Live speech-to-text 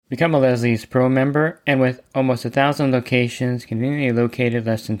Become a Leslie's Pro member, and with almost 1,000 locations conveniently located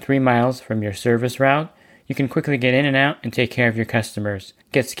less than 3 miles from your service route, you can quickly get in and out and take care of your customers.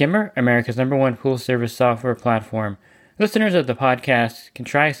 Get Skimmer, America's #1 pool service software platform. Listeners of the podcast can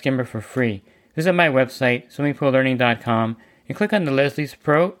try Skimmer for free. Visit my website, swimmingpoollearning.com, and click on the Leslie's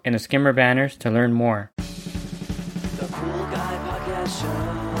Pro and the Skimmer banners to learn more. The Pool Guy Podcast Show.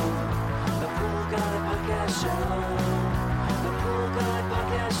 The Pool Guy Podcast Show. The Pool Guy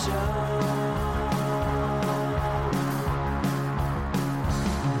Podcast Show.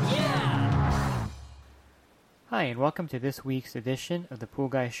 Yeah! Hi, and welcome to this week's edition of the Pool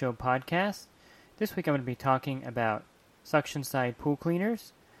Guy Show podcast. This week I'm going to be talking about suction side pool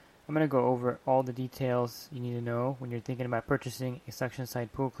cleaners. I'm going to go over all the details you need to know when you're thinking about purchasing a suction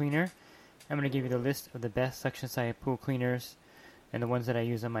side pool cleaner. I'm going to give you the list of the best suction side pool cleaners and the ones that I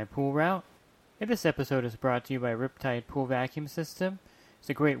use on my pool route. And this episode is brought to you by Riptide Pool Vacuum System. It's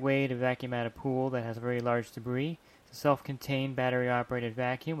a great way to vacuum out a pool that has very large debris. It's a self-contained battery-operated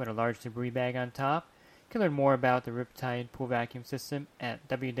vacuum with a large debris bag on top. You can learn more about the Riptide Pool Vacuum System at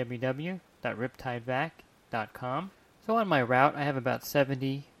www.riptidevac.com. So on my route, I have about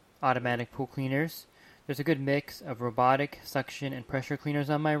 70 automatic pool cleaners. There's a good mix of robotic, suction, and pressure cleaners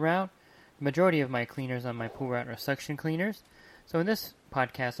on my route. The majority of my cleaners on my pool route are suction cleaners. So in this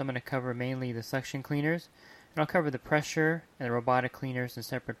podcast, I'm going to cover mainly the suction cleaners, and I'll cover the pressure and the robotic cleaners in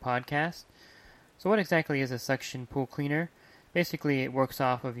separate podcasts. So what exactly is a suction pool cleaner? Basically, it works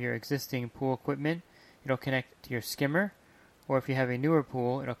off of your existing pool equipment. It'll connect to your skimmer, or if you have a newer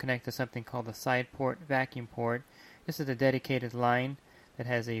pool, it'll connect to something called the side port vacuum port. This is a dedicated line that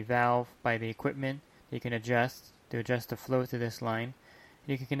has a valve by the equipment that you can adjust to adjust the flow to this line.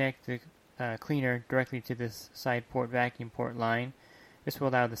 You can connect the cleaner directly to this side port vacuum port line. This will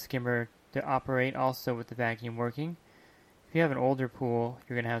allow the skimmer to operate also with the vacuum working. If you have an older pool,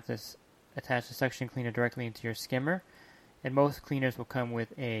 you're going to have to attach the suction cleaner directly into your skimmer, and most cleaners will come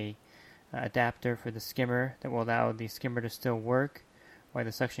with a adapter for the skimmer that will allow the skimmer to still work while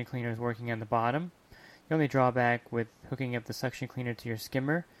the suction cleaner is working on the bottom. The only drawback with hooking up the suction cleaner to your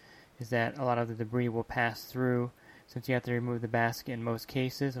skimmer is that a lot of the debris will pass through. Since you have to remove the basket in most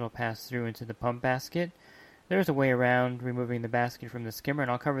cases, it'll pass through into the pump basket. There's a way around removing the basket from the skimmer,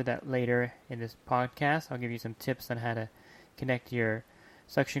 and I'll cover that later in this podcast. I'll give you some tips on how to connect your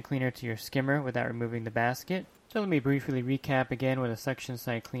suction cleaner to your skimmer without removing the basket. So let me briefly recap again what a suction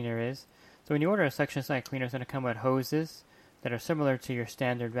side cleaner is. So when you order a suction side cleaner, it's going to come with hoses that are similar to your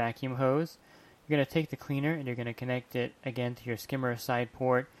standard vacuum hose. You're going to take the cleaner and you're going to connect it again to your skimmer side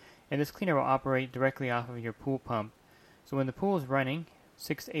port, and this cleaner will operate directly off of your pool pump. So when the pool is running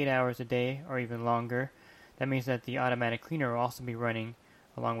 6 to 8 hours a day or even longer, that means that the automatic cleaner will also be running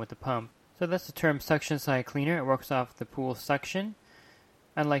along with the pump. So that's the term suction side cleaner. It works off the pool suction.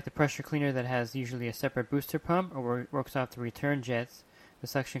 Unlike the pressure cleaner that has usually a separate booster pump or works off the return jets, the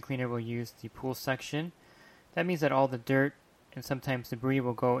suction cleaner will use the pool suction. That means that all the dirt and sometimes debris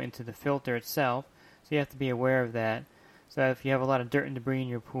will go into the filter itself, so you have to be aware of that. So if you have a lot of dirt and debris in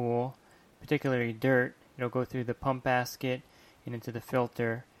your pool, particularly dirt, it'll go through the pump basket and into the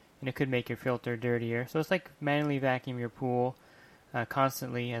filter, and it could make your filter dirtier. So it's like manually vacuum your pool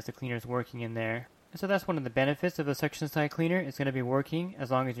constantly as the cleaner is working in there. And so that's one of the benefits of the suction side cleaner. It's going to be working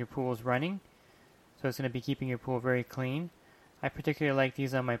as long as your pool is running. So it's going to be keeping your pool very clean. I particularly like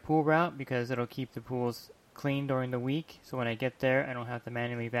these on my pool route because it'll keep the pools clean during the week. So when I get there, I don't have to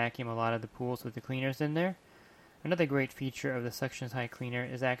manually vacuum a lot of the pools with the cleaners in there. Another great feature of the suction side cleaner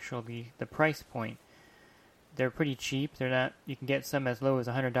is actually the price point. They're pretty cheap. You can get some as low as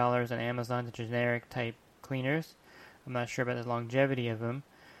 $100 on Amazon, the generic type cleaners. I'm not sure about the longevity of them.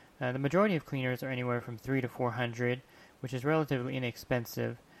 The majority of cleaners are anywhere from $300 to $400, which is relatively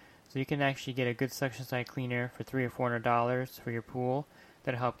inexpensive. So you can actually get a good suction side cleaner for $300 or $400 for your pool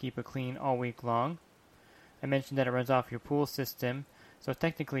that'll help keep it clean all week long. I mentioned that it runs off your pool system, so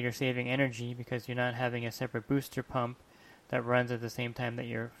technically you're saving energy because you're not having a separate booster pump that runs at the same time that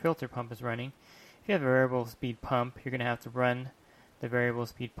your filter pump is running. If you have a variable speed pump, you're going to have to run the variable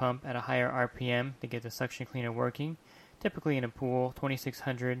speed pump at a higher RPM to get the suction cleaner working. Typically in a pool,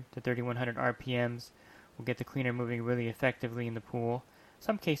 2600 to 3100 RPMs will get the cleaner moving really effectively in the pool.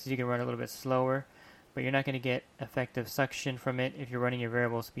 Some cases you can run a little bit slower, but you're not going to get effective suction from it if you're running your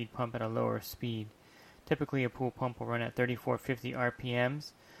variable speed pump at a lower speed. Typically a pool pump will run at 3450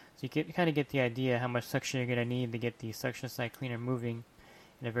 RPMs, so you kind of get the idea how much suction you're going to need to get the suction side cleaner moving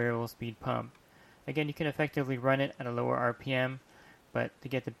in a variable speed pump. Again, you can effectively run it at a lower RPM, but to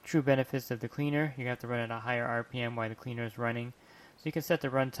get the true benefits of the cleaner, you have to run at a higher RPM while the cleaner is running. So you can set the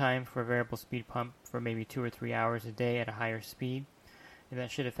run time for a variable speed pump for maybe 2 or 3 hours a day at a higher speed. and that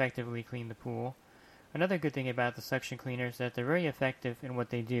should effectively clean the pool. Another good thing about the suction cleaners is that they're very effective in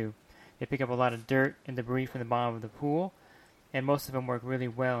what they do. They pick up a lot of dirt and debris from the bottom of the pool, and most of them work really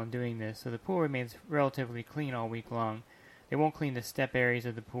well in doing this, so the pool remains relatively clean all week long. They won't clean the step areas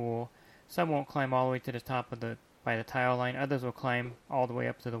of the pool. Some won't climb all the way to the top of by the tile line. Others will climb all the way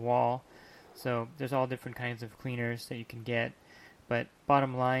up to the wall. So there's all different kinds of cleaners that you can get. But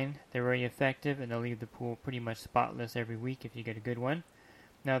bottom line, they're very effective, and they'll leave the pool pretty much spotless every week if you get a good one.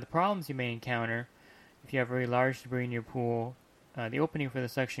 Now the problems you may encounter if you have very large debris in your pool, the opening for the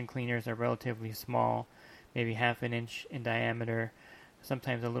suction cleaners are relatively small, maybe half an inch in diameter,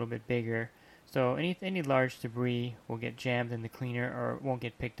 sometimes a little bit bigger. So any large debris will get jammed in the cleaner or won't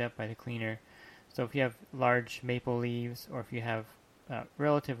get picked up by the cleaner. So if you have large maple leaves, or if you have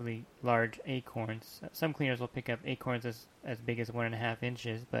relatively large acorns, some cleaners will pick up acorns as big as 1.5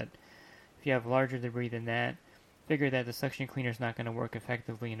 inches, but if you have larger debris than that, figure that the suction cleaner is not going to work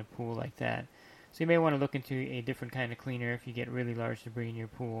effectively in a pool like that. So you may want to look into a different kind of cleaner if you get really large debris in your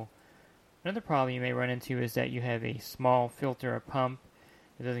pool. Another problem you may run into is that you have a small filter or pump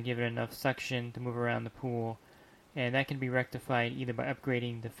that doesn't give it enough suction to move around the pool, and that can be rectified either by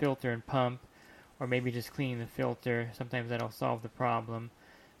upgrading the filter and pump, or maybe just cleaning the filter. Sometimes that'll solve the problem.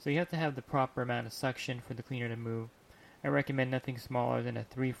 So you have to have the proper amount of suction for the cleaner to move. I recommend nothing smaller than a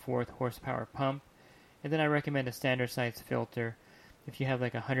 3/4 horsepower pump, and then I recommend a standard size filter. If you have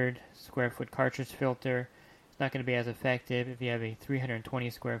like a 100 square foot cartridge filter, it's not going to be as effective if you have a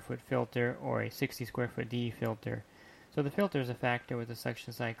 320 square foot filter or a 60 square foot DE filter. So the filter is a factor with the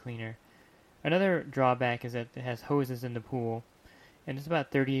suction side cleaner. Another drawback is that it has hoses in the pool, and it's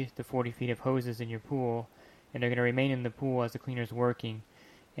about 30 to 40 feet of hoses in your pool, and they're going to remain in the pool as the cleaner is working.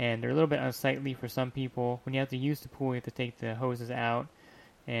 And they're a little bit unsightly for some people. When you have to use the pool, you have to take the hoses out,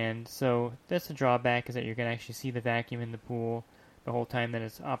 and so that's a drawback, is that you're going to actually see the vacuum in the pool the whole time that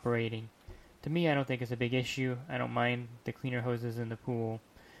it's operating. To me, I don't think it's a big issue. I don't mind the cleaner hoses in the pool,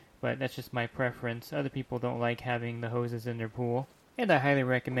 but that's just my preference. Other people don't like having the hoses in their pool. And I highly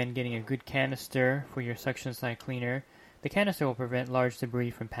recommend getting a good canister for your suction side cleaner. The canister will prevent large debris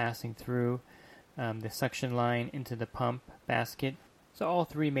from passing through the suction line into the pump basket. So all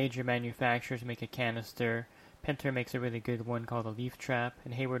three major manufacturers make a canister. Pentair makes a really good one called a Leaf Trap,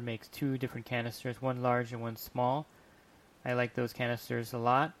 and Hayward makes two different canisters, one large and one small. I like those canisters a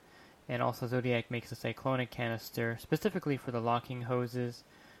lot. And also Zodiac makes a cyclonic canister specifically for the locking hoses,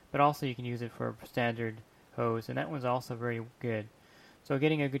 but also you can use it for a standard hose, and that one's also very good. So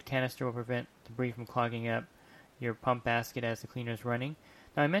getting a good canister will prevent debris from clogging up your pump basket as the cleaner is running.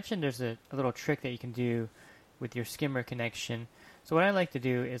 Now I mentioned there's a little trick that you can do with your skimmer connection. So what I like to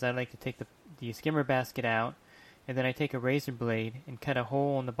do is I like to take the skimmer basket out, and then I take a razor blade and cut a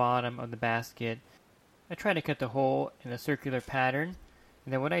hole in the bottom of the basket. I try to cut the hole in a circular pattern,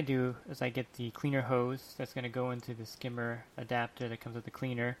 and then what I do is I get the cleaner hose that's going to go into the skimmer adapter that comes with the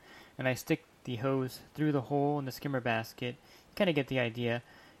cleaner, and I stick the hose through the hole in the skimmer basket. You kind of get the idea,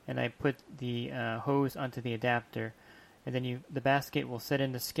 and I put the hose onto the adapter, and then the basket will set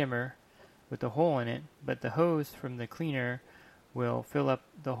in the skimmer with the hole in it, but the hose from the cleaner will fill up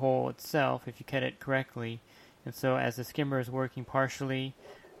the hole itself if you cut it correctly, and so as the skimmer is working partially,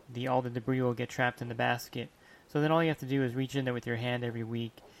 all the debris will get trapped in the basket. So then all you have to do is reach in there with your hand every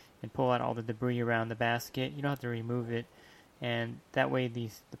week and pull out all the debris around the basket. You don't have to remove it, and that way the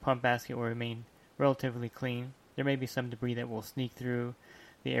pump basket will remain relatively clean. There may be some debris that will sneak through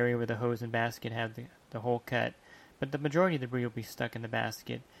the area where the hose and basket have the hole cut, but the majority of the debris will be stuck in the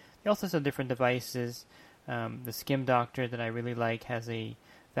basket. They also have some different devices. The Skim Doctor that I really like has a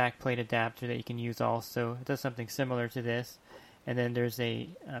vac plate adapter that you can use also. It does something similar to this. And then there's a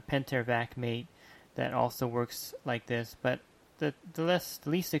Pentair Vac Mate that also works like this. But the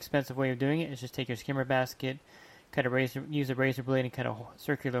least expensive way of doing it is just take your skimmer basket, use a razor blade and cut a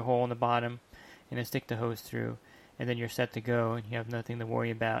circular hole in the bottom, and then stick the hose through. And then you're set to go, and you have nothing to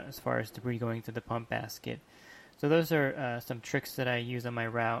worry about as far as debris going to the pump basket. So those are some tricks that I use on my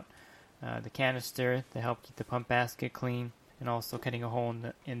route. The canister to help keep the pump basket clean, and also cutting a hole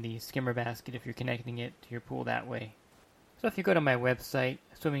in the skimmer basket if you're connecting it to your pool that way. So if you go to my website,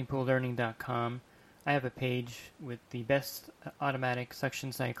 swimmingpoollearning.com, I have a page with the best automatic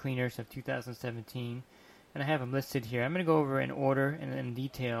suction side cleaners of 2017, and I have them listed here. I'm going to go over in order and in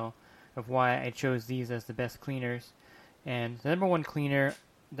detail of why I chose these as the best cleaners. And the number one cleaner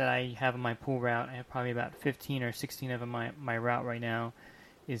that I have on my pool route, I have probably about 15 or 16 of them on my route right now,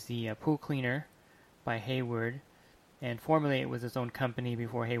 is the Pool Cleaner by Hayward. And formerly it was its own company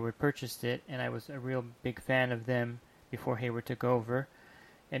before Hayward purchased it, and I was a real big fan of them before Hayward took over.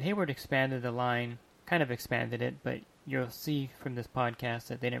 And Hayward expanded the line, kind of expanded it, but you'll see from this podcast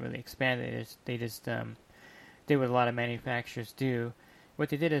that they didn't really expand it. They just did what a lot of manufacturers do. What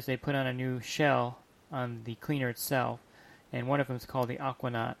they did is they put on a new shell on the cleaner itself, and one of them is called the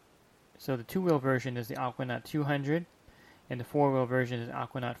Aquanaut. So the two-wheel version is the Aquanaut 200, and the four-wheel version is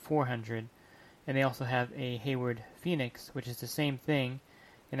Aquanaut 400. And they also have a Hayward Phoenix, which is the same thing,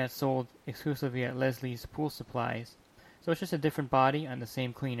 and that's sold exclusively at Leslie's Pool Supplies. So it's just a different body on the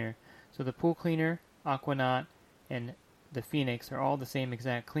same cleaner. So the pool cleaner, Aquanaut, and the Phoenix are all the same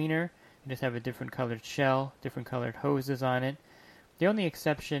exact cleaner. They just have a different colored shell, different colored hoses on it. The only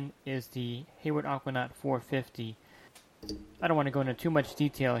exception is the Hayward Aquanaut 450. I don't want to go into too much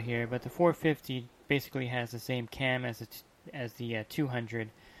detail here, but the 450 basically has the same cam as the 200,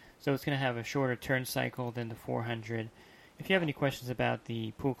 so it's going to have a shorter turn cycle than the 400. If you have any questions about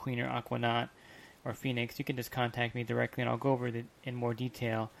the pool cleaner Aquanaut or Phoenix, you can just contact me directly and I'll go over it in more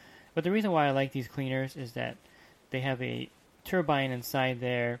detail. But the reason why I like these cleaners is that they have a turbine inside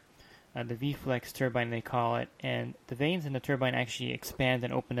there, the V-Flex turbine they call it, and the vanes in the turbine actually expand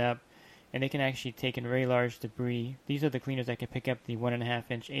and open up, and they can actually take in very large debris. These are the cleaners that can pick up the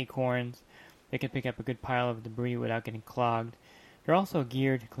 1.5-inch acorns. They can pick up a good pile of debris without getting clogged. They're also a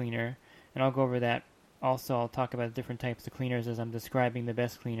geared cleaner, and I'll go over that. Also, I'll talk about different types of cleaners as I'm describing the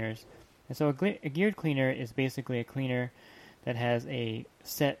best cleaners. And so a geared cleaner is basically a cleaner that has a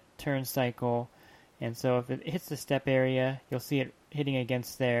set turn cycle, and so if it hits the step area, you'll see it hitting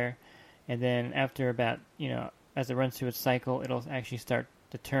against there, and then after about, as it runs through its cycle, it'll actually start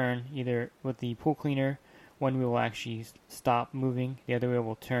to turn. Either with the pool cleaner, one wheel will actually stop moving, the other wheel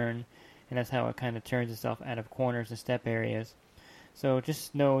will turn, and that's how it kind of turns itself out of corners and step areas. So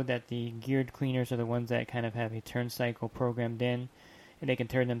just know that the geared cleaners are the ones that kind of have a turn cycle programmed in, and they can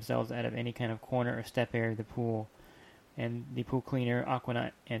turn themselves out of any kind of corner or step area of the pool. And the pool cleaner,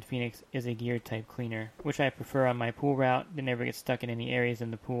 Aquanaut, and Phoenix is a geared type cleaner, which I prefer on my pool route. They never get stuck in any areas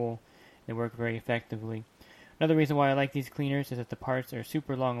in the pool. They work very effectively. Another reason why I like these cleaners is that the parts are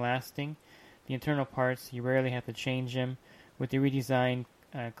super long lasting. The internal parts, you rarely have to change them. With the redesigned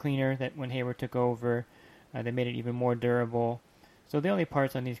cleaner that when Hayward took over, they made it even more durable. So the only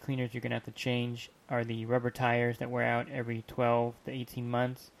parts on these cleaners you're going to have to change are the rubber tires that wear out every 12 to 18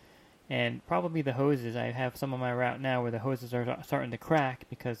 months, and probably the hoses. I have some on my route now where the hoses are starting to crack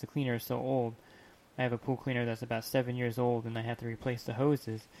because the cleaner is so old. I have a pool cleaner that's about 7 years old, and I have to replace the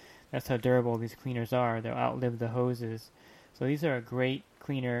hoses. That's how durable these cleaners are. They'll outlive the hoses. So these are a great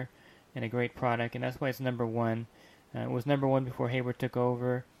cleaner and a great product, and that's why it's number one. It was number one before Hayward took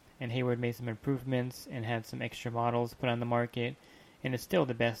over, and Hayward made some improvements and had some extra models put on the market, and it's still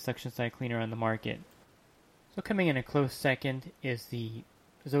the best suction side cleaner on the market. So coming in a close second is the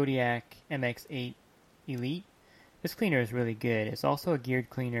Zodiac MX8 Elite. This cleaner is really good. It's also a geared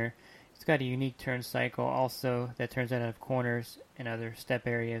cleaner. It's got a unique turn cycle also that turns out of corners and other step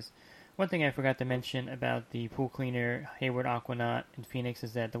areas. One thing I forgot to mention about the pool cleaner Hayward Aquanaut and Phoenix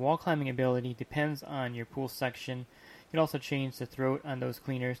is that the wall climbing ability depends on your pool suction. You can also change the throat on those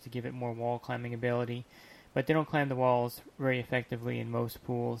cleaners to give it more wall climbing ability, but they don't climb the walls very effectively in most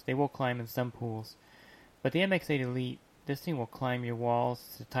pools. They will climb in some pools. But the MX8 Elite, this thing will climb your walls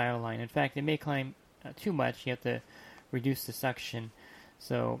to the tile line. In fact, it may climb too much. You have to reduce the suction.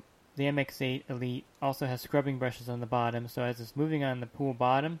 So the MX8 Elite also has scrubbing brushes on the bottom, so as it's moving on the pool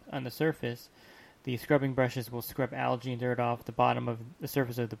bottom, on the surface, the scrubbing brushes will scrub algae and dirt off the bottom of the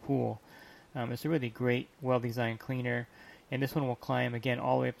surface of the pool. It's a really great, well-designed cleaner, and this one will climb, again,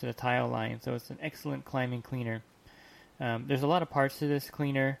 all the way up to the tile line, so it's an excellent climbing cleaner. There's a lot of parts to this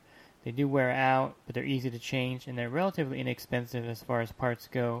cleaner. They do wear out, but they're easy to change, and they're relatively inexpensive as far as parts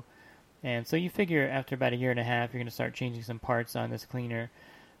go. And so you figure after about a year and a half, you're going to start changing some parts on this cleaner.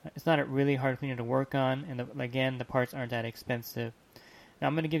 It's not a really hard cleaner to work on, and again, the parts aren't that expensive. Now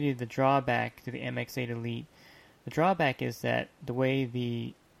I'm going to give you the drawback to the MX8 Elite. The drawback is that the way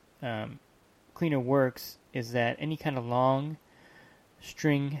the cleaner works is that any kind of long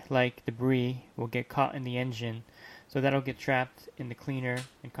string-like debris will get caught in the engine, so that'll get trapped in the cleaner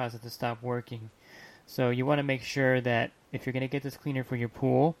and cause it to stop working. So you want to make sure that if you're going to get this cleaner for your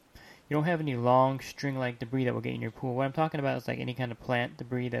pool, you don't have any long string-like debris that will get in your pool. What I'm talking about is like any kind of plant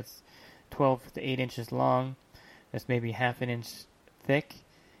debris that's 12 to 8 inches long, that's maybe half an inch thick.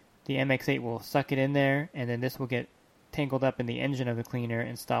 The MX8 will suck it in there, and then this will get tangled up in the engine of the cleaner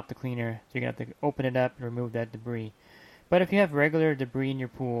and stop the cleaner. So you're going to have to open it up and remove that debris. But if you have regular debris in your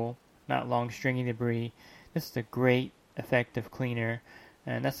pool, not long stringy debris, this is a great effective cleaner.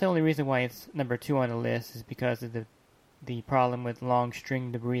 And that's the only reason why it's number 2 on the list, is because of the problem with long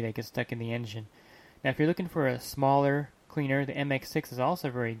string debris that gets stuck in the engine. Now if you're looking for a smaller cleaner, the MX6 is also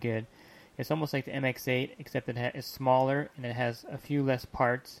very good. It's almost like the MX-8, except it's smaller and it has a few less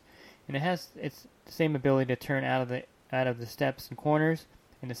parts, and it's the same ability to turn out of the steps and corners,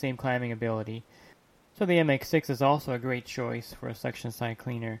 and the same climbing ability. So the MX-6 is also a great choice for a suction side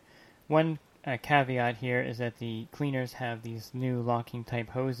cleaner. One caveat here is that the cleaners have these new locking type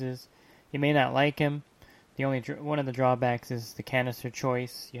hoses. You may not like them. One of the drawbacks is the canister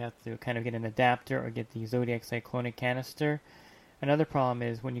choice. You have to kind of get an adapter or get the Zodiac Cyclonic canister. Another problem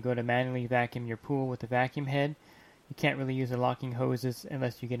is when you go to manually vacuum your pool with the vacuum head, you can't really use the locking hoses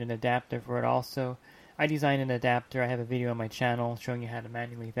unless you get an adapter for it also. I designed an adapter. I have a video on my channel showing you how to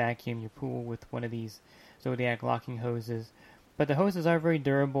manually vacuum your pool with one of these Zodiac locking hoses. But the hoses are very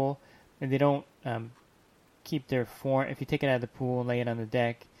durable, and they don't keep their form. If you take it out of the pool and lay it on the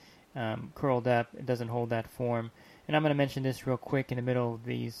deck, curled up, it doesn't hold that form. And I'm going to mention this real quick in the middle of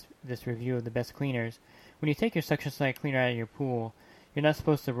this review of the best cleaners. When you take your suction side cleaner out of your pool, you're not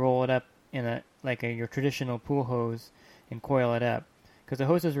supposed to roll it up in your traditional pool hose and coil it up, because the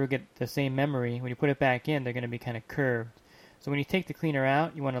hoses will get the same memory. When you put it back in, they're going to be kind of curved. So when you take the cleaner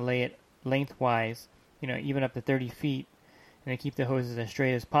out, you want to lay it lengthwise, even up to 30 feet, and then keep the hoses as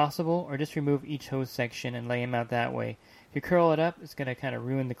straight as possible, or just remove each hose section and lay them out that way. If you curl it up, it's going to kind of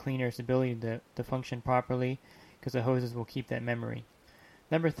ruin the cleaner's ability to function properly, because the hoses will keep that memory.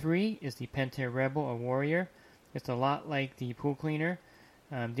 Number 3 is the Pentair Rebel or Warrior. It's a lot like the pool cleaner.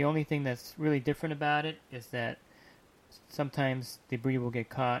 The only thing that's really different about it is that sometimes debris will get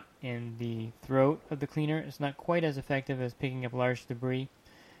caught in the throat of the cleaner. It's not quite as effective as picking up large debris.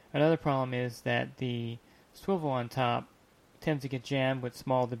 Another problem is that the swivel on top tends to get jammed with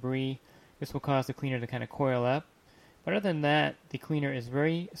small debris. This will cause the cleaner to kind of coil up. But other than that, the cleaner is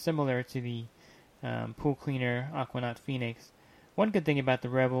very similar to the pool cleaner Aquanaut Phoenix. One good thing about the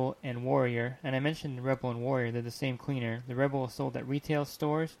Rebel and Warrior, and I mentioned the Rebel and Warrior, they're the same cleaner. The Rebel is sold at retail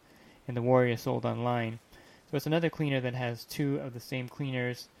stores, and the Warrior is sold online. So it's another cleaner that has two of the same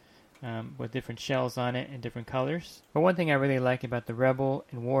cleaners with different shells on it and different colors. But one thing I really like about the Rebel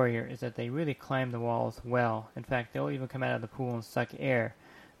and Warrior is that they really climb the walls well. In fact, they'll even come out of the pool and suck air.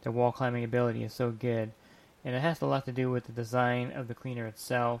 Their wall climbing ability is so good. And it has a lot to do with the design of the cleaner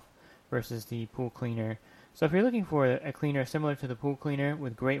itself versus the pool cleaner. So if you're looking for a cleaner similar to the pool cleaner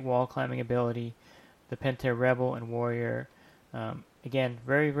with great wall climbing ability, the Pentair Rebel and Warrior, again,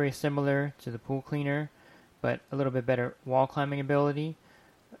 very, very similar to the pool cleaner, but a little bit better wall climbing ability.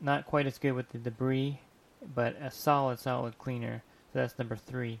 Not quite as good with the debris, but a solid cleaner. So that's number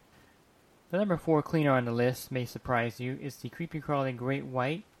 3. The number 4 cleaner on the list may surprise you. Is the Creepy Crawly Great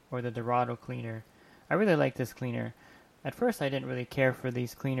White or the Dorado cleaner. I really like this cleaner. At first I didn't really care for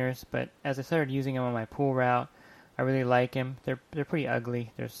these cleaners, but as I started using them on my pool route, I really like them. They're pretty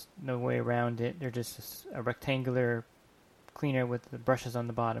ugly. There's no way around it. They're just a rectangular cleaner with the brushes on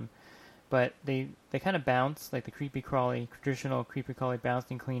the bottom. But they kind of bounce like the traditional Creepy Crawly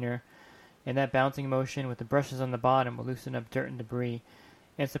bouncing cleaner. And that bouncing motion with the brushes on the bottom will loosen up dirt and debris.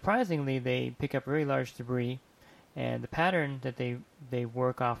 And surprisingly, they pick up very large debris. And the pattern that they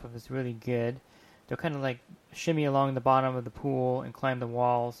work off of is really good. They'll kind of like shimmy along the bottom of the pool and climb the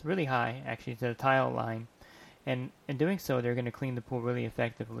walls really high, actually, to the tile line. And in doing so, they're going to clean the pool really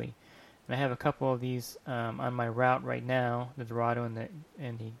effectively. And I have a couple of these on my route right now, the Dorado and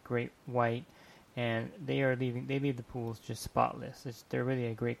the Great White, and they leave the pools just spotless. They're really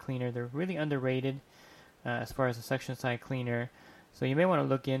a great cleaner. They're really underrated as far as a suction side cleaner. So you may want to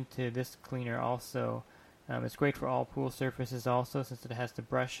look into this cleaner also. It's great for all pool surfaces also, since it has the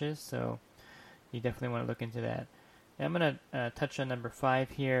brushes. So you definitely want to look into that. And I'm going to touch on number 5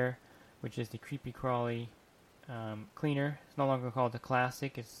 here, which is the Creepy Crawly cleaner. It's no longer called the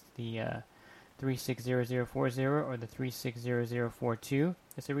Classic. It's the 360040 or the 360042.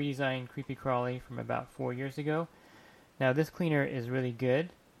 It's a redesigned Creepy Crawly from about 4 years ago. Now this cleaner is really good,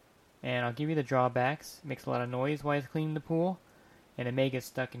 and I'll give you the drawbacks. It makes a lot of noise while it's cleaning the pool, and it may get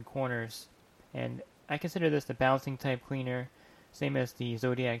stuck in corners. And I consider this the bouncing type cleaner, same as the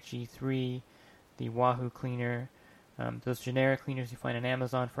Zodiac G3, the Wahoo cleaner. Those generic cleaners you find on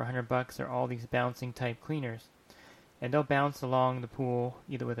Amazon for $100 are all these bouncing type cleaners. And they'll bounce along the pool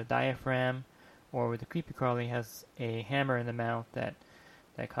either with a diaphragm or with the Creepy Crawly has a hammer in the mouth that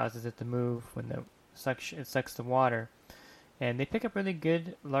causes it to move when it sucks the water. And they pick up really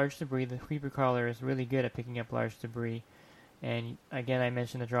good large debris. The Creepy Crawler is really good at picking up large debris. And again, I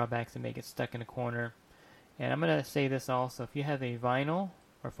mentioned the drawbacks that make it stuck in a corner. And I'm going to say this also. If you have a vinyl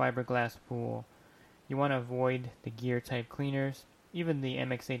or fiberglass pool, you want to avoid the gear type cleaners, even the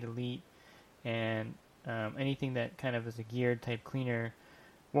MX-8 Elite, and anything that kind of is a geared type cleaner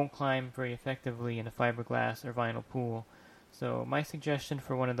won't climb very effectively in a fiberglass or vinyl pool. So my suggestion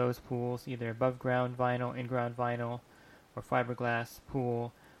for one of those pools, either above ground vinyl, in-ground vinyl, or fiberglass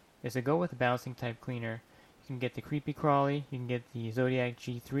pool, is to go with a bouncing type cleaner. You can get the Creepy Crawly, you can get the Zodiac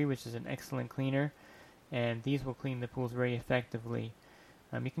G3, which is an excellent cleaner, and these will clean the pools very effectively.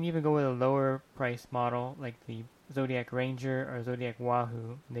 You can even go with a lower price model like the Zodiac Ranger or Zodiac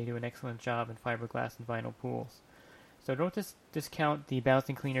Wahoo, and they do an excellent job in fiberglass and vinyl pools. So don't just discount the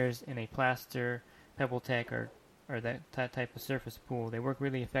bouncing cleaners in a plaster, PebbleTec, or that type of surface pool. They work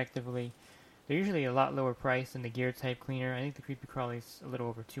really effectively. They're usually a lot lower price than the gear type cleaner. I think the Creepy Crawly is a little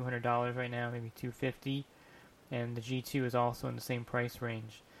over $200 right now, maybe $250, and the G2 is also in the same price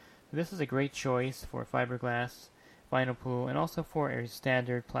range. So this is a great choice for a fiberglass vinyl pool and also for a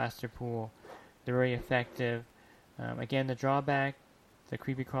standard plaster pool. They're very effective. Again, the drawback, the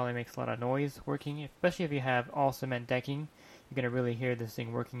Creepy Crawly makes a lot of noise working, especially if you have all cement decking. You're going to really hear this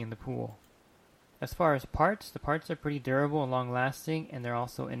thing working in the pool. As far as parts, the parts are pretty durable and long lasting, and they're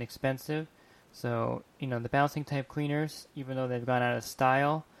also inexpensive. So, the bouncing type cleaners, even though they've gone out of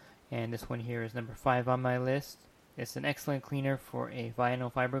style, and this one here is number 5 on my list, it's an excellent cleaner for a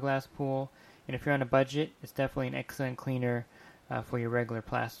vinyl fiberglass pool. And if you're on a budget, it's definitely an excellent cleaner for your regular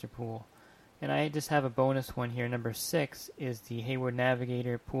plaster pool. And I just have a bonus one here. Number 6 is the Hayward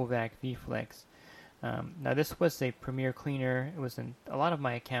Navigator Pool Vac V-Flex. Now this was a premier cleaner. It was in a lot of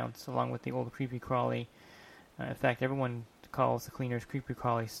my accounts along with the old Creepy Crawly. In fact, everyone calls the cleaners Creepy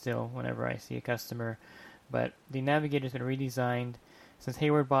Crawly still whenever I see a customer. But the Navigator's been redesigned. Since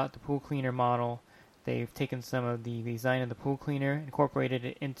Hayward bought the pool cleaner model, they've taken some of the design of the pool cleaner, incorporated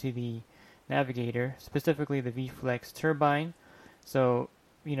it into the Navigator, specifically the V-Flex turbine. So,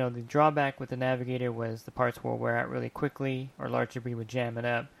 the drawback with the Navigator was the parts will wear out really quickly or large debris would jam it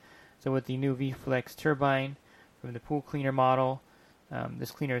up. So with the new V-Flex turbine from the pool cleaner model,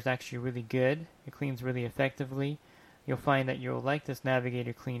 this cleaner is actually really good. It cleans really effectively. You'll find that you'll like this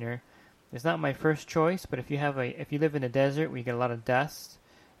Navigator cleaner. It's not my first choice, but if you live in a desert where you get a lot of dust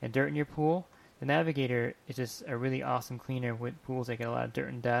and dirt in your pool, the Navigator is just a really awesome cleaner with pools that get a lot of dirt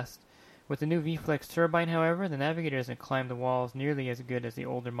and dust. With the new V-Flex turbine, however, the Navigator doesn't climb the walls nearly as good as the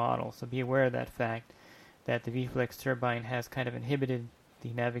older model, so be aware of that fact, that the V-Flex turbine has kind of inhibited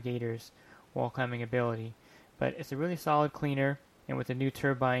the Navigator's wall climbing ability. But it's a really solid cleaner, and with the new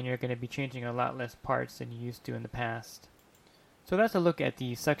turbine, you're going to be changing a lot less parts than you used to in the past. So that's a look at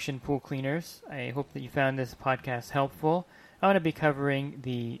the suction pool cleaners. I hope that you found this podcast helpful. I'm going to be covering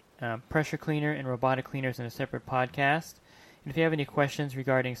the pressure cleaner and robotic cleaners in a separate podcast. And if you have any questions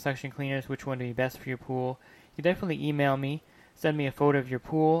regarding suction cleaners, which one would be best for your pool, you can definitely email me, send me a photo of your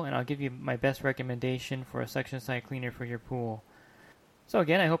pool, and I'll give you my best recommendation for a suction side cleaner for your pool. So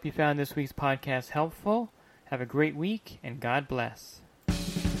again, I hope you found this week's podcast helpful. Have a great week, and God bless.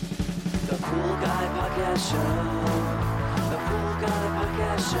 The Pool Guy Podcast Show. The Pool Guy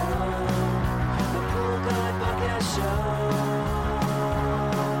Podcast Show. The Pool Guy Podcast Show.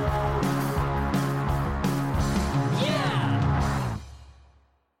 Yeah!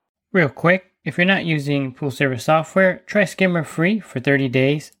 Real quick, if you're not using pool service software, try Skimmer free for 30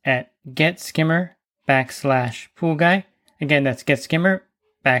 days at getskimmer.com/poolguy. Again, that's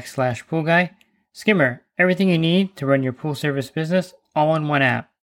getskimmer.com/poolguy. Skimmer, everything you need to run your pool service business all in one app.